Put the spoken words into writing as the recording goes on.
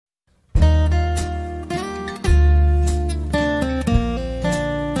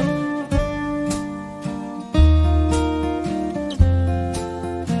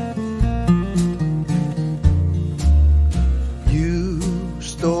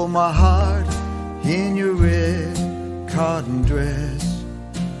my heart in your red cotton dress.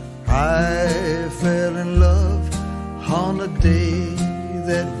 I fell in love on the day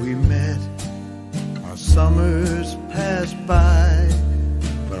that we met. Our summers passed by,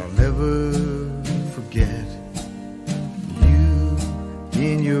 but I'll never forget you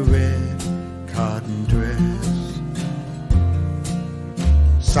in your red cotton dress.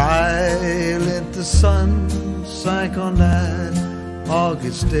 Silent the sun sank on that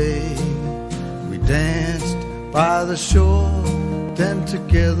August day. We danced by the shore, then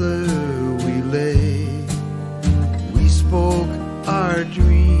together we lay. We spoke our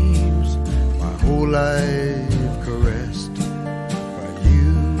dreams, my whole life caressed by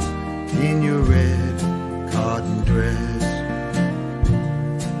you in your red cotton dress.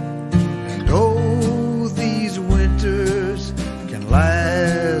 And oh, these winters can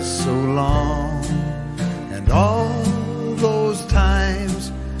last so long, and all those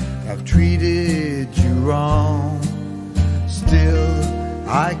times I've treated you wrong. Still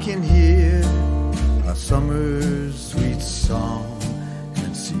I can hear a summer's sweet song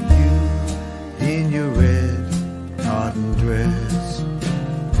and see you in your red cotton dress.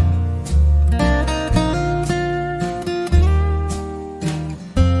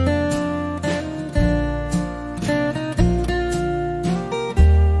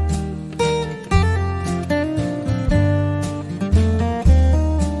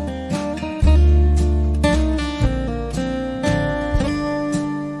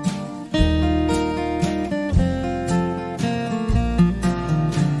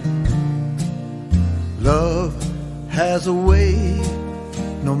 Love has a way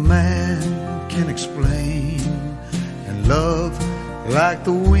no man can explain, and love like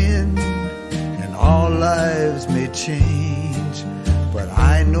the wind, and all lives may change. But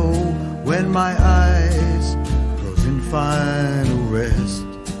I know when my eyes close in final rest,